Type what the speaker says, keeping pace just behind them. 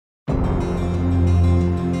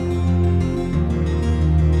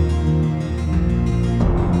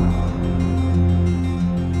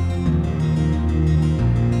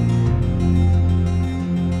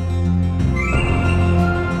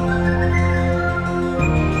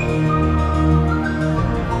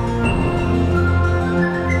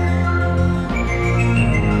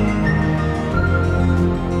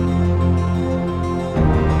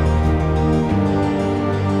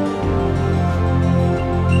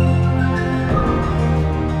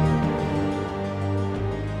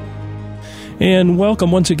And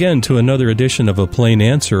welcome once again to another edition of A Plain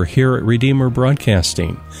Answer here at Redeemer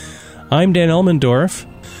Broadcasting. I'm Dan Elmendorf.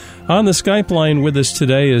 On the Skype line with us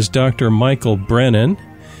today is Dr. Michael Brennan,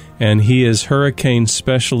 and he is Hurricane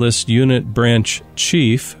Specialist Unit Branch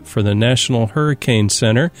Chief for the National Hurricane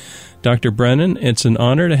Center. Dr. Brennan, it's an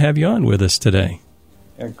honor to have you on with us today.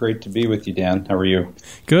 Yeah, great to be with you, Dan. How are you?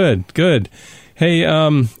 Good, good. Hey,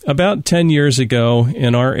 about 10 years ago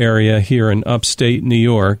in our area here in upstate New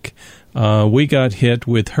York, we got hit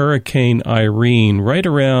with Hurricane Irene right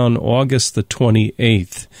around August the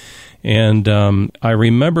 28th. And I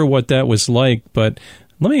remember what that was like, but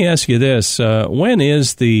let me ask you this. When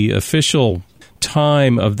is the official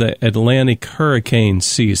time of the Atlantic hurricane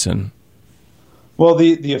season? Well,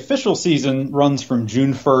 the official season runs from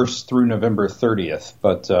June 1st through November 30th,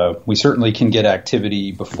 but we certainly can get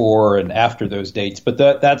activity before and after those dates. But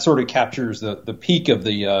that sort of captures the peak of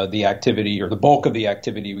the activity, or the bulk of the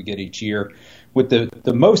activity we get each year, with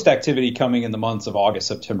the most activity coming in the months of August,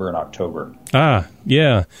 September, and October. Ah,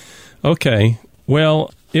 yeah. Okay.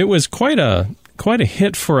 Well, it was quite a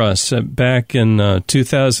hit for us back in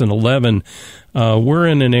 2011. We're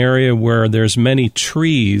in an area where there's many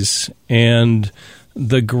trees, and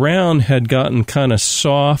the ground had gotten kind of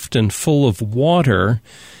soft and full of water,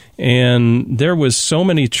 and there was so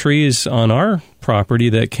many trees on our property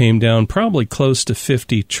that came down, probably close to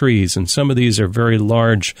 50 trees, and some of these are very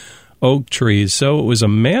large oak trees. So it was a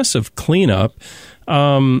massive cleanup.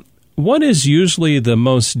 What is usually the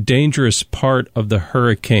most dangerous part of the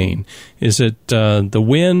hurricane? Is it the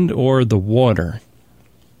wind or the water?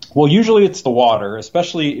 Well, usually it's the water,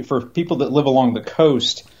 especially for people that live along the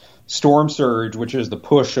coast. Storm surge, which is the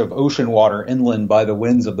push of ocean water inland by the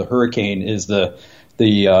winds of the hurricane, is the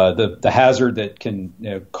hazard that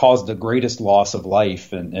can cause the greatest loss of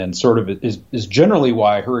life, and sort of is generally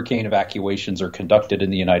why hurricane evacuations are conducted in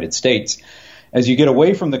the United States. As you get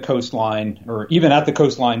away from the coastline, or even at the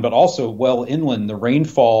coastline, but also well inland, the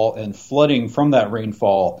rainfall and flooding from that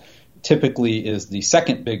rainfall typically is the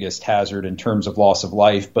second biggest hazard in terms of loss of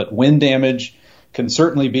life. But wind damage can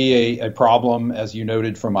certainly be a problem, as you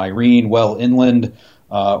noted, from Irene, well inland,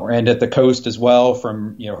 and at the coast as well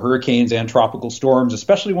from hurricanes and tropical storms,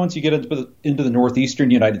 especially once you get into the northeastern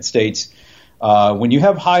United States. When you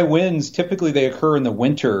have high winds, typically they occur in the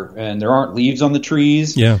winter, and there aren't leaves on the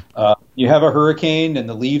trees. Yeah. You have a hurricane, and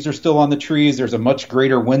the leaves are still on the trees. There's a much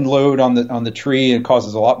greater wind load on the tree, and it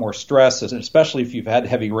causes a lot more stress, especially if you've had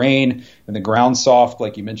heavy rain and the ground's soft,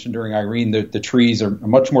 like you mentioned during Irene. The trees are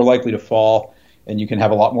much more likely to fall, and you can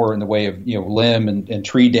have a lot more in the way of limb and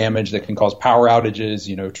tree damage that can cause power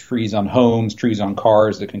outages. Trees on homes, trees on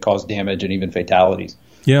cars that can cause damage and even fatalities.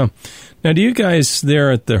 Yeah. Now, do you guys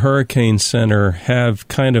there at the Hurricane Center have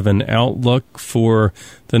kind of an outlook for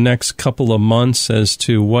the next couple of months as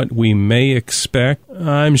to what we may expect?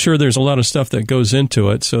 I'm sure there's a lot of stuff that goes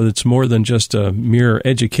into it, so it's more than just a mere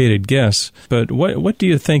educated guess. But what do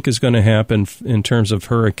you think is going to happen in terms of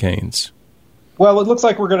hurricanes? Well, it looks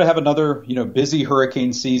like we're going to have another, busy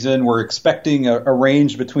hurricane season. We're expecting a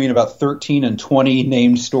range between about 13 and 20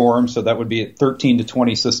 named storms. So that would be 13 to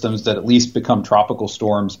 20 systems that at least become tropical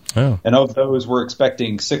storms. Oh. And of those, we're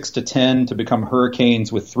expecting 6 to 10 to become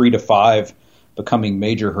hurricanes, with 3 to 5 becoming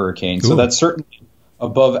major hurricanes. Ooh. So that's certainly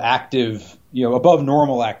above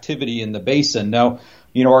normal activity in the basin. Now,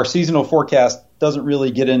 our seasonal forecast doesn't really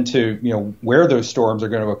get into, where those storms are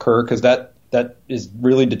going to occur, because that is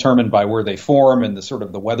really determined by where they form and the sort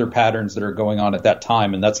of the weather patterns that are going on at that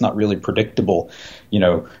time. And that's not really predictable,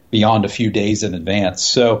 beyond a few days in advance.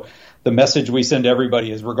 So the message we send to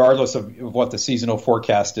everybody is, regardless of what the seasonal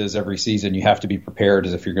forecast is every season, you have to be prepared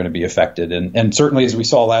as if you're going to be affected. And certainly, as we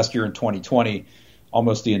saw last year in 2020,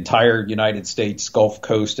 almost the entire United States, Gulf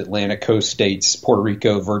Coast, Atlantic Coast states, Puerto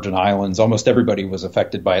Rico, Virgin Islands, almost everybody was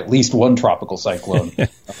affected by at least one tropical cyclone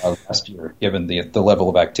last year, given the level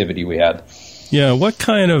of activity we had. Yeah, what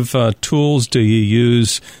kind of tools do you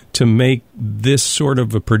use to make this sort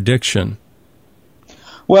of a prediction?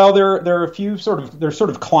 Well, there are a few sort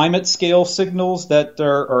of climate scale signals that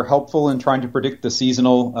are helpful in trying to predict the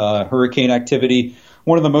seasonal hurricane activity.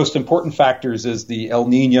 One of the most important factors is the El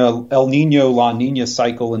Nino La Nina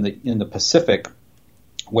cycle in the Pacific,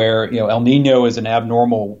 where El Nino is an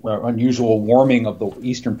abnormal, unusual warming of the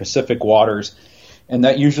eastern Pacific waters, and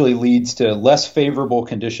that usually leads to less favorable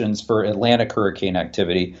conditions for Atlantic hurricane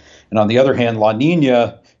activity. And on the other hand, La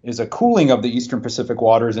Nina is a cooling of the eastern Pacific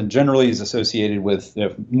waters and generally is associated with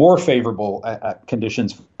more favorable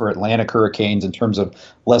conditions for Atlantic hurricanes in terms of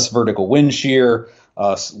less vertical wind shear,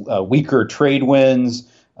 weaker trade winds,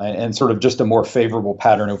 and sort of just a more favorable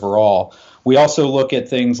pattern overall. We also look at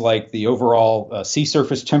things like the overall sea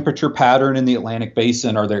surface temperature pattern in the Atlantic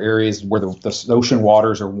Basin. Are there areas where the ocean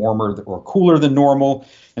waters are warmer or cooler than normal?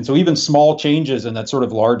 And so even small changes in that sort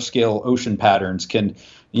of large-scale ocean patterns can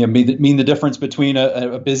mean the difference between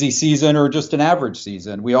a busy season or just an average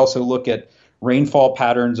season. We also look at rainfall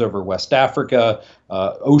patterns over West Africa,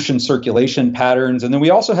 ocean circulation patterns, and then we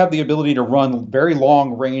also have the ability to run very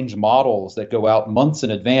long-range models that go out months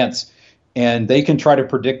in advance, and they can try to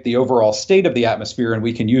predict the overall state of the atmosphere, and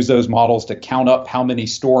we can use those models to count up how many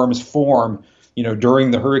storms form,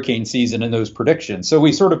 during the hurricane season in those predictions. So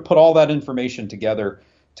we sort of put all that information together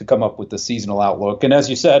to come up with the seasonal outlook. And as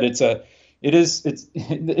you said, it's an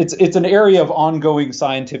area of ongoing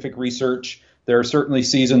scientific research. There are certainly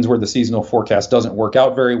seasons where the seasonal forecast doesn't work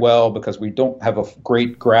out very well because we don't have a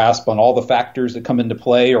great grasp on all the factors that come into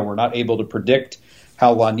play, or we're not able to predict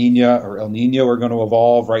how La Nina or El Nino are going to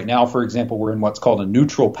evolve. Right now, for example, we're in what's called a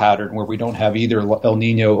neutral pattern where we don't have either El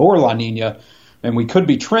Nino or La Nina, and we could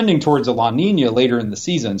be trending towards a La Nina later in the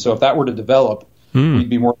season. So if that were to develop, we'd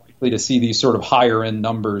be more likely to see these sort of higher end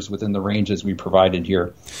numbers within the ranges we provided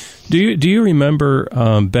here. Do you remember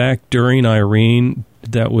back during Irene,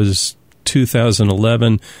 that was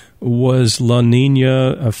 2011, was La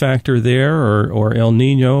Nina a factor there, or El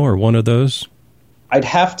Nino, or one of those? I'd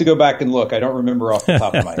have to go back and look. I don't remember off the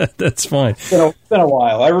top of my head. That's fine. It's been a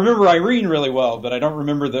while. I remember Irene really well, but I don't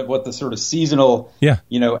remember what the sort of seasonal,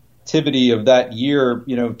 activity of that year.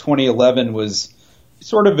 2011 was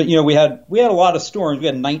sort of, we had a lot of storms. We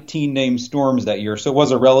had 19 named storms that year, so it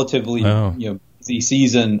was a relatively busy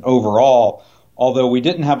season overall. Although we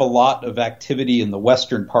didn't have a lot of activity in the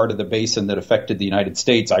western part of the basin that affected the United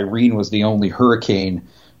States. Irene was the only hurricane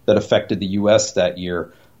that affected the U.S. that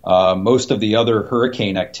year. Most of the other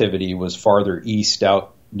hurricane activity was farther east,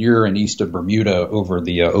 out near and east of Bermuda over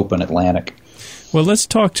the open Atlantic. Well, let's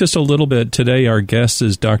talk just a little bit. Today our guest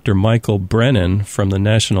is Dr. Michael Brennan from the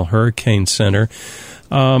National Hurricane Center.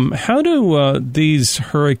 How do these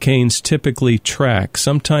hurricanes typically track?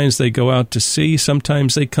 Sometimes they go out to sea,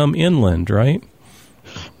 sometimes they come inland, right?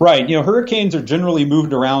 Right. Hurricanes are generally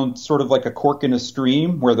moved around sort of like a cork in a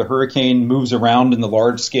stream, where the hurricane moves around in the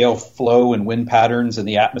large-scale flow and wind patterns in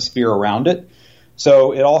the atmosphere around it.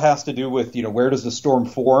 So it all has to do with, where does the storm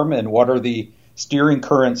form and what are the steering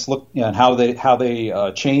currents look, and how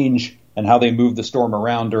they change and how they move the storm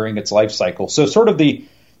around during its life cycle. So sort of the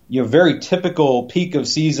very typical peak of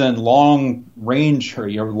season, long range or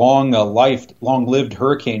long-lived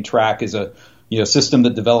hurricane track is a system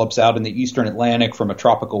that develops out in the eastern Atlantic from a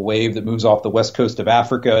tropical wave that moves off the west coast of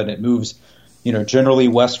Africa, and it moves, generally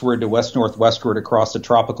westward to west-northwestward across the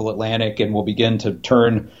tropical Atlantic, and will begin to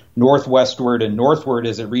turn northwestward and northward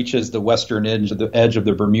as it reaches the western edge of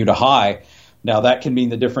the Bermuda High. Now, that can mean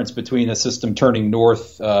the difference between a system turning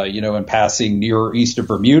north, and passing near or east of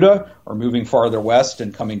Bermuda, or moving farther west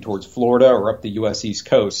and coming towards Florida or up the U.S. East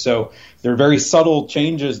Coast. So there are very subtle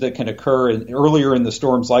changes that can occur earlier in the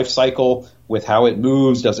storm's life cycle with how it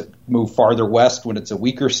moves. Does it move farther west when it's a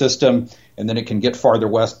weaker system, and then it can get farther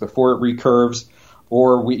west before it recurves?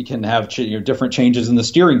 Or we can have different changes in the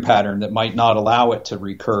steering pattern that might not allow it to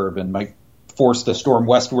recurve and might force the storm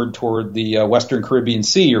westward toward the Western Caribbean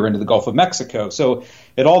Sea or into the Gulf of Mexico. So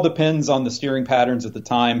it all depends on the steering patterns at the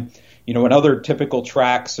time. In other typical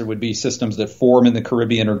tracks, there would be systems that form in the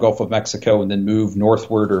Caribbean or Gulf of Mexico and then move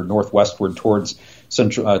northward or northwestward towards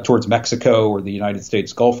Mexico or the United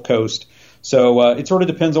States Gulf Coast. So it sort of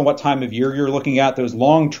depends on what time of year you're looking at. Those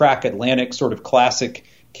long track Atlantic sort of classic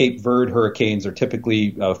Cape Verde hurricanes are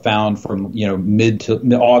typically found from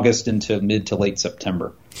mid-August into mid to late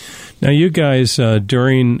September. Now, you guys,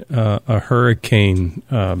 during a hurricane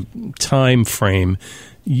time frame,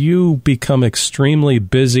 you become extremely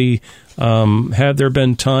busy. Have there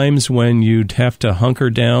been times when you'd have to hunker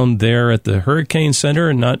down there at the Hurricane Center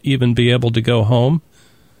and not even be able to go home?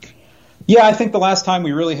 Yeah, I think the last time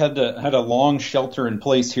we really had a long shelter in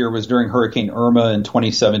place here was during Hurricane Irma in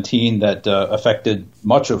 2017 that affected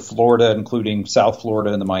much of Florida, including South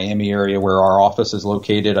Florida and the Miami area where our office is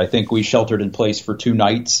located. I think we sheltered in place for 2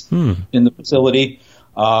 nights in the facility.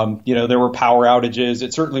 There were power outages.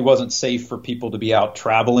 It certainly wasn't safe for people to be out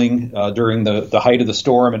traveling during the height of the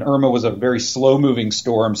storm. And Irma was a very slow-moving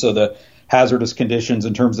storm, so the hazardous conditions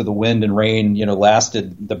in terms of the wind and rain,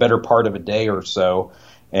 lasted the better part of a day or so.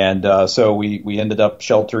 And so we ended up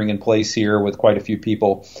sheltering in place here with quite a few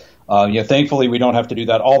people. Thankfully, we don't have to do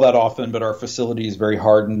that all that often, but our facility is very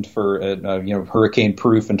hardened for hurricane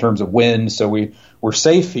proof in terms of wind. So we're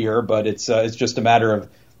safe here, but it's just a matter of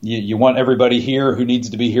you want everybody here who needs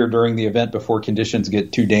to be here during the event before conditions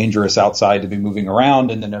get too dangerous outside to be moving around,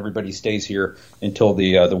 and then everybody stays here until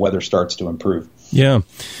the weather starts to improve. Yeah.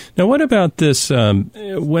 Now, what about this?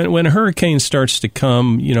 When a hurricane starts to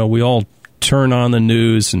come, we all turn on the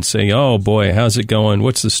news and say, oh boy, how's it going?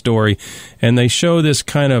 What's the story? And they show this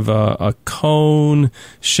kind of a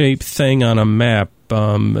cone-shaped thing on a map.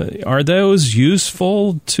 Are those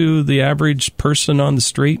useful to the average person on the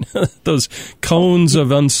street? Those cones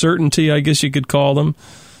of uncertainty, I guess you could call them.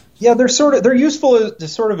 Yeah, they're useful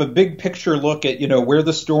as sort of a big picture look at, where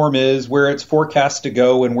the storm is, where it's forecast to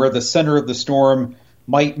go, and where the center of the storm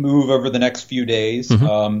might move over the next few days.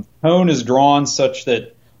 Mm-hmm. Cone is drawn such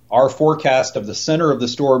that our forecast of the center of the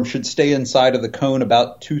storm should stay inside of the cone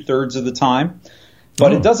about 2/3 of the time.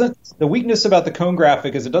 But it doesn't. The weakness about the cone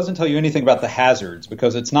graphic is it doesn't tell you anything about the hazards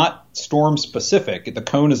because it's not storm specific. The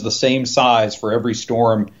cone is the same size for every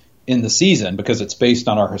storm in the season because it's based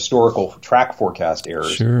on our historical track forecast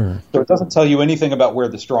errors. Sure. So it doesn't tell you anything about where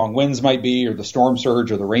the strong winds might be or the storm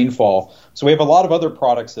surge or the rainfall. So we have a lot of other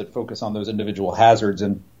products that focus on those individual hazards.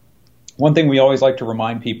 And one thing we always like to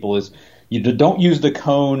remind people is you don't use the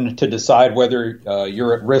cone to decide whether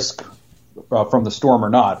you're at risk from the storm or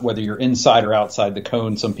not, whether you're inside or outside the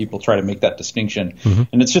cone. Some people try to make that distinction,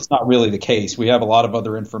 and it's just not really the case. We have a lot of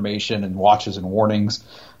other information and watches and warnings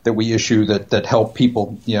that we issue that help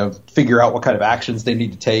people, figure out what kind of actions they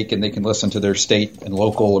need to take, and they can listen to their state and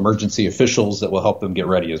local emergency officials that will help them get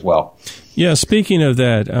ready as well. Yeah, speaking of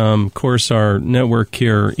that, of course, our network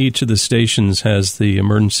here, each of the stations has the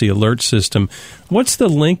emergency alert system. What's the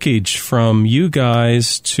linkage from you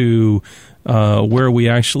guys to where we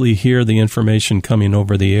actually hear the information coming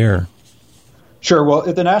over the air? Sure. Well,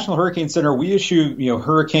 at the National Hurricane Center, we issue,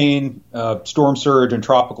 hurricane, storm surge, and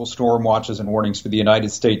tropical storm watches and warnings for the United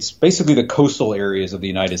States, basically the coastal areas of the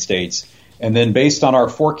United States. And then based on our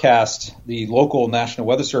forecast, the local National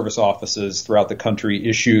Weather Service offices throughout the country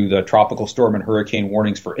issue the tropical storm and hurricane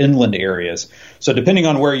warnings for inland areas. So depending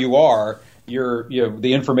on where you are, the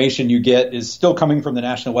information you get is still coming from the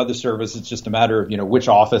National Weather Service. It's just a matter of, which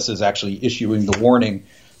office is actually issuing the warning.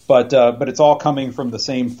 But it's all coming from the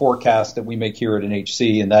same forecast that we make here at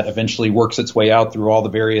NHC, and that eventually works its way out through all the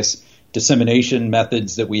various dissemination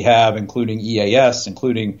methods that we have, including EAS,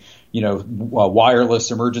 including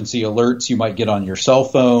wireless emergency alerts you might get on your cell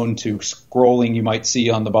phone, to scrolling you might see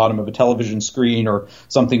on the bottom of a television screen, or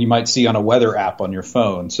something you might see on a weather app on your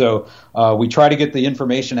phone. So we try to get the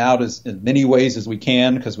information out in many ways as we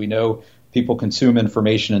can, because we know people consume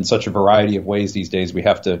information in such a variety of ways these days. We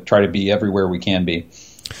have to try to be everywhere we can be.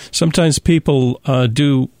 Sometimes people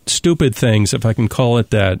do stupid things, if I can call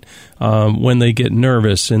it that, when they get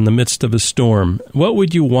nervous in the midst of a storm. What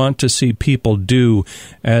would you want to see people do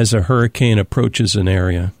as a hurricane approaches an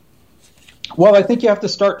area? Well, I think you have to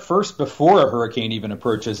start first before a hurricane even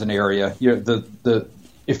approaches an area.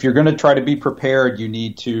 If you're going to try to be prepared, you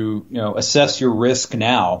need to assess your risk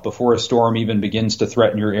now before a storm even begins to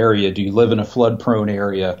threaten your area. Do you live in a flood-prone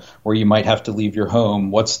area where you might have to leave your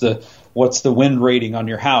home? What's the wind rating on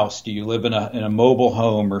your house? Do you live in a mobile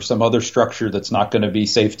home or some other structure that's not going to be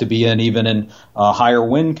safe to be in, even in higher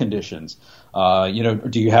wind conditions?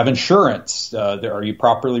 Do you have insurance? Are you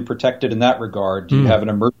properly protected in that regard? Do you have an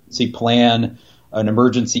emergency plan, an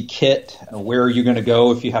emergency kit? Where are you going to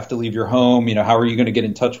go if you have to leave your home? How are you going to get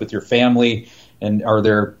in touch with your family? And are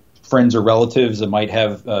there friends or relatives that might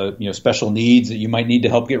have special needs that you might need to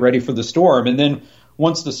help get ready for the storm? And then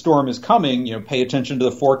once the storm is coming, pay attention to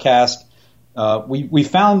the forecast. We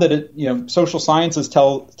found that social sciences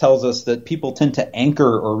tells us that people tend to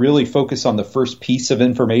anchor or really focus on the first piece of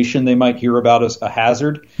information they might hear about as a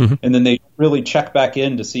hazard, and then they really check back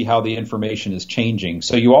in to see how the information is changing.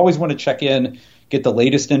 So you always want to check in, get the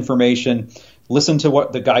latest information, listen to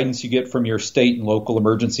what the guidance you get from your state and local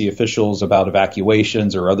emergency officials about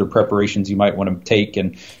evacuations or other preparations you might want to take,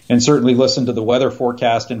 and certainly listen to the weather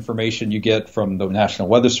forecast information you get from the National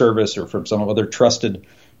Weather Service or from some other trusted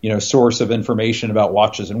source of information about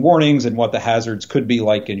watches and warnings and what the hazards could be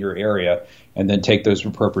like in your area, and then take those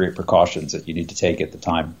appropriate precautions that you need to take at the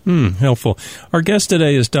time. Helpful. Our guest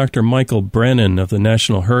today is Dr. Michael Brennan of the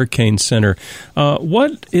National Hurricane Center.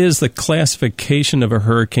 What is the classification of a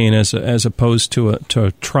hurricane as opposed to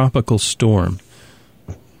a tropical storm?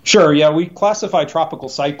 Sure. Yeah, we classify tropical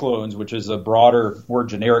cyclones, which is a broader, more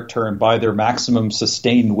generic term, by their maximum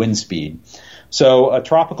sustained wind speed. So a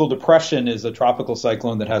tropical depression is a tropical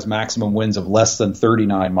cyclone that has maximum winds of less than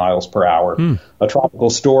 39 miles per hour. A tropical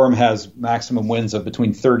storm has maximum winds of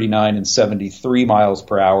between 39 and 73 miles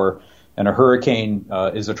per hour. And a hurricane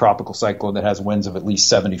is a tropical cyclone that has winds of at least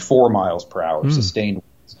 74 miles per hour, sustained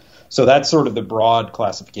winds. So that's sort of the broad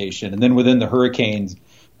classification. And then within the hurricanes,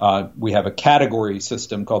 we have a category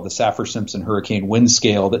system called the Saffir-Simpson Hurricane Wind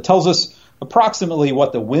Scale that tells us approximately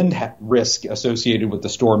what the wind risk associated with the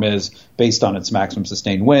storm is based on its maximum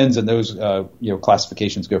sustained winds. And those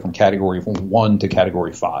classifications go from Category 1 to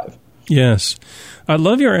Category 5. Yes. I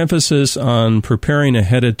love your emphasis on preparing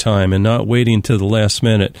ahead of time and not waiting to the last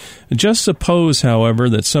minute. Just suppose, however,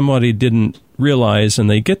 that somebody didn't realize and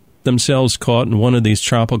they get themselves caught in one of these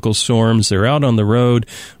tropical storms. They're out on the road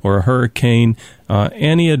or a hurricane.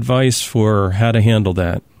 Any advice for how to handle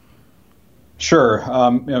that? Sure.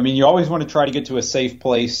 You always want to try to get to a safe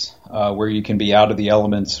place where you can be out of the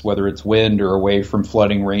elements, whether it's wind or away from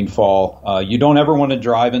flooding, rainfall. You don't ever want to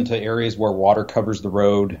drive into areas where water covers the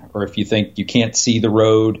road, or if you think you can't see the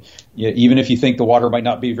road, even if you think the water might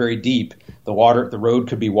not be very deep, the road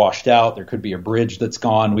could be washed out. There could be a bridge that's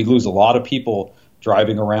gone. We lose a lot of people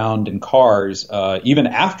driving around in cars, even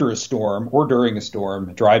after a storm or during a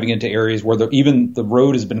storm, driving into areas where even the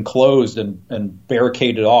road has been closed and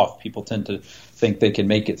barricaded off. People tend to think they can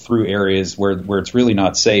make it through areas where it's really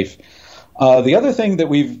not safe. The other thing that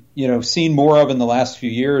we've seen more of in the last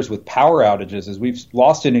few years with power outages is we've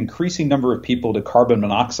lost an increasing number of people to carbon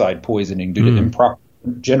monoxide poisoning due to improper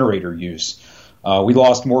generator use. We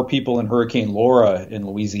lost more people in Hurricane Laura in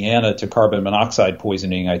Louisiana to carbon monoxide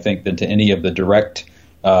poisoning, I think, than to any of the direct,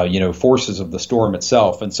 forces of the storm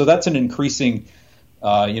itself. And so that's an increasing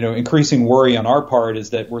worry on our part, is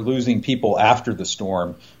that we're losing people after the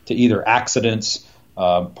storm to either accidents,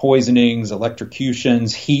 poisonings,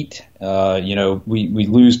 electrocutions, heat. We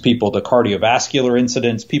lose people to cardiovascular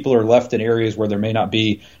incidents. People are left in areas where there may not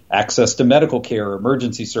be access to medical care,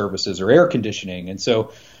 emergency services, or air conditioning. And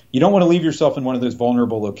so you don't want to leave yourself in one of those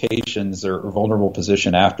vulnerable locations or vulnerable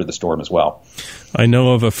position after the storm as well. I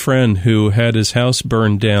know of a friend who had his house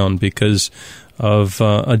burned down because of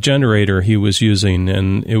a generator he was using,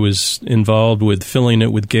 and it was involved with filling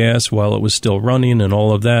it with gas while it was still running and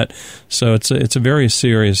all of that. So it's a very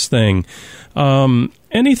serious thing.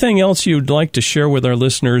 Anything else you'd like to share with our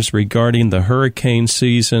listeners regarding the hurricane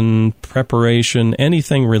season preparation,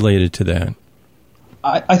 anything related to that?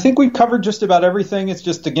 I think we've covered just about everything. It's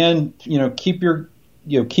just, again, keep an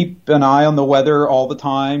eye on the weather all the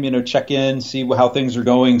time, check in, see how things are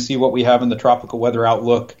going, see what we have in the tropical weather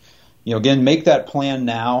outlook. Again, make that plan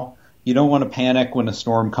now. You don't want to panic when a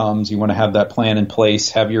storm comes. You want to have that plan in place,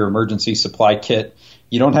 have your emergency supply kit.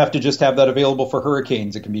 You don't have to just have that available for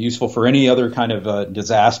hurricanes. It can be useful for any other kind of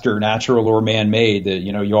disaster, natural or man-made. That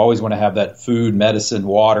you always want to have that food, medicine,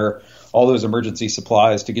 water, all those emergency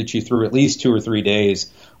supplies to get you through at least 2 or 3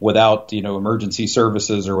 days without, emergency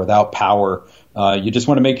services or without power. You just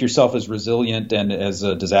want to make yourself as resilient and as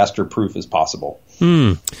disaster-proof as possible.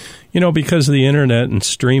 Because of the internet and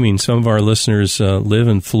streaming, some of our listeners live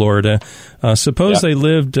in Florida. Suppose they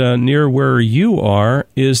lived near where you are.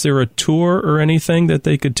 Is there a tour or anything that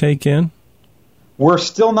they could take in? We're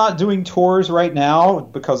still not doing tours right now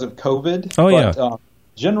because of COVID.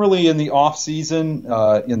 Generally, in the off season,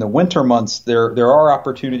 in the winter months, there are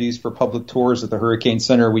opportunities for public tours at the Hurricane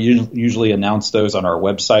Center. We usually announce those on our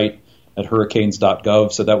website at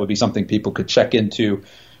hurricanes.gov, so that would be something people could check into,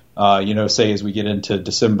 say as we get into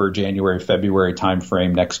December, January, February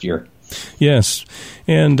timeframe next year. Yes.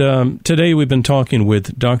 And today we've been talking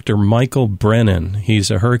with Dr. Michael Brennan.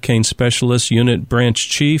 He's a hurricane specialist, unit branch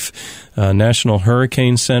chief, National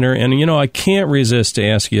Hurricane Center. And, I can't resist to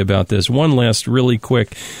ask you about this. One last really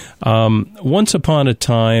quick. Once upon a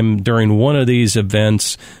time, during one of these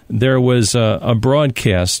events, there was a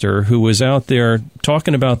broadcaster who was out there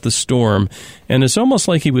talking about the storm, and it's almost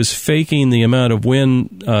like he was faking the amount of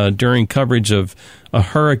wind during coverage of a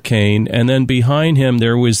hurricane, and then behind him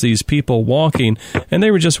there was these people walking, and they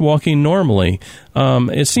were just walking normally.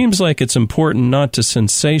 It seems like it's important not to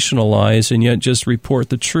sensationalize and yet just report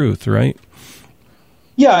the truth, right?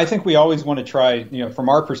 Yeah, I think we always want to try, from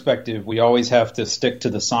our perspective, we always have to stick to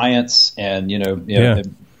the science and,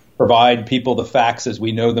 provide people the facts as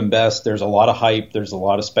we know them best. There's a lot of hype. There's a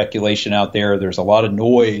lot of speculation out there. There's a lot of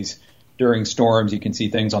noise during storms. You can see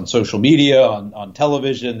things on social media, on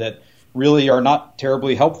television that really are not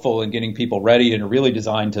terribly helpful in getting people ready and are really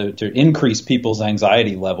designed to increase people's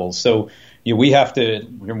anxiety levels. So we have to,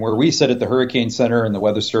 where we sit at the Hurricane Center and the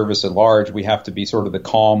Weather Service at large, we have to be sort of the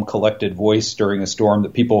calm, collected voice during a storm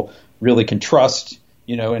that people really can trust,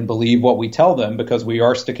 and believe what we tell them, because we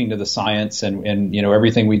are sticking to the science and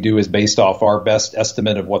everything we do is based off our best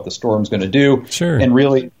estimate of what the storm's going to do. Sure. And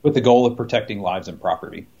really with the goal of protecting lives and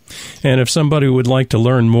property. And if somebody would like to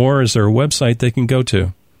learn more, is there a website they can go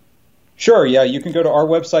to? Sure, yeah. You can go to our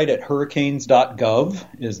website at hurricanes.gov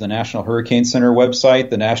is the National Hurricane Center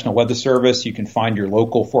website, the National Weather Service. You can find your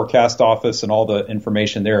local forecast office and all the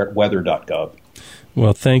information there at weather.gov.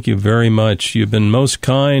 Well, thank you very much. You've been most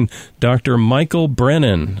kind, Dr. Michael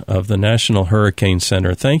Brennan of the National Hurricane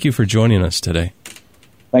Center. Thank you for joining us today.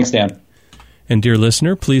 Thanks, Dan. And dear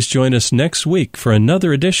listener, please join us next week for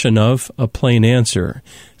another edition of A Plain Answer.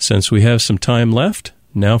 Since we have some time left,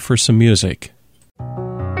 now for some music.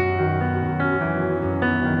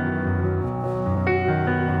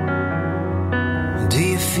 Do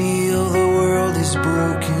you feel the world is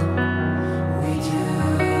broken? We do.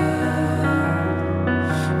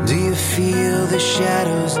 Do you feel the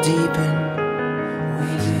shadows deepen?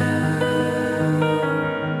 We do.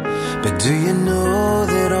 But do you know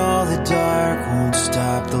that all the dark won't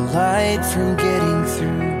stop the light from getting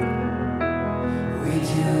through? We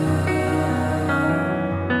do.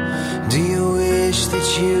 Do you wish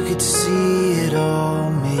that you could see it all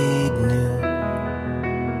made new?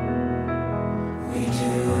 We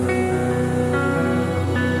do.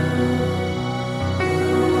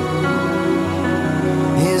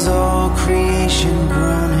 Is all creation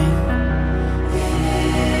groaning?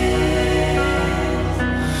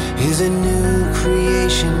 Is a new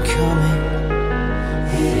creation coming?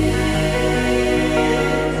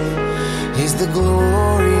 Is the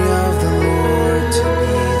glory of the Lord to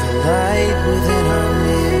be the light within our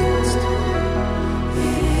midst?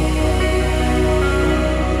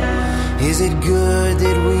 Is it good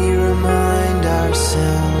that we remind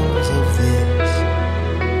ourselves of this?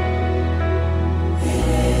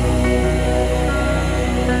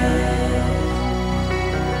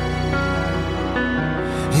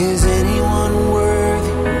 Is anyone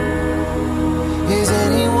worthy? Is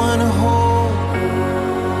anyone whole?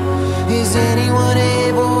 Is anyone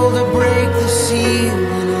able to break the seal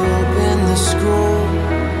and open the scroll?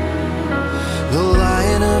 The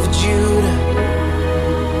Lion of Judah,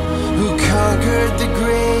 who conquered the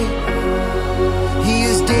grave, he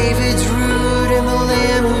is David's root and the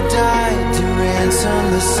Lamb who died to ransom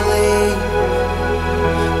the slave.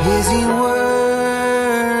 Is he worthy?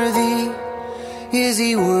 Is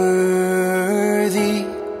he worthy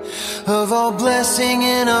of all blessing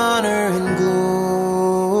and honor and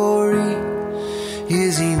glory?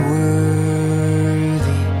 Is he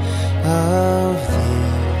worthy of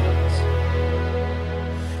this?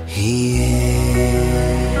 He is.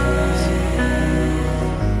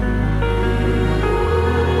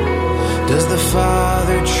 Does the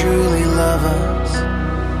Father truly love us?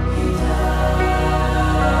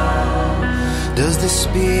 Does the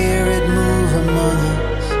Spirit move among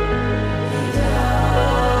us?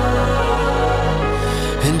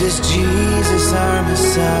 And does Jesus, our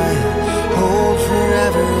Messiah, hold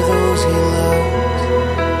forever those he loves?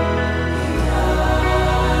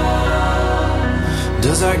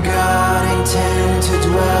 Does our God intend to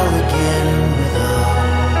dwell again with us?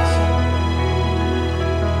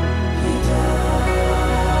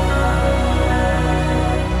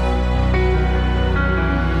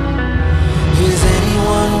 Is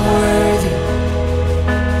anyone worthy?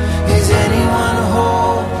 Is anyone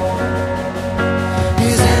whole?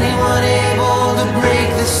 Is anyone able to break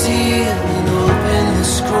the seal and open the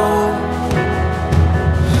scroll?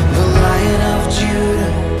 The Lion of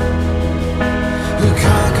Judah, who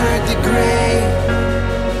conquered the grave,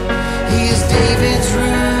 he is David's root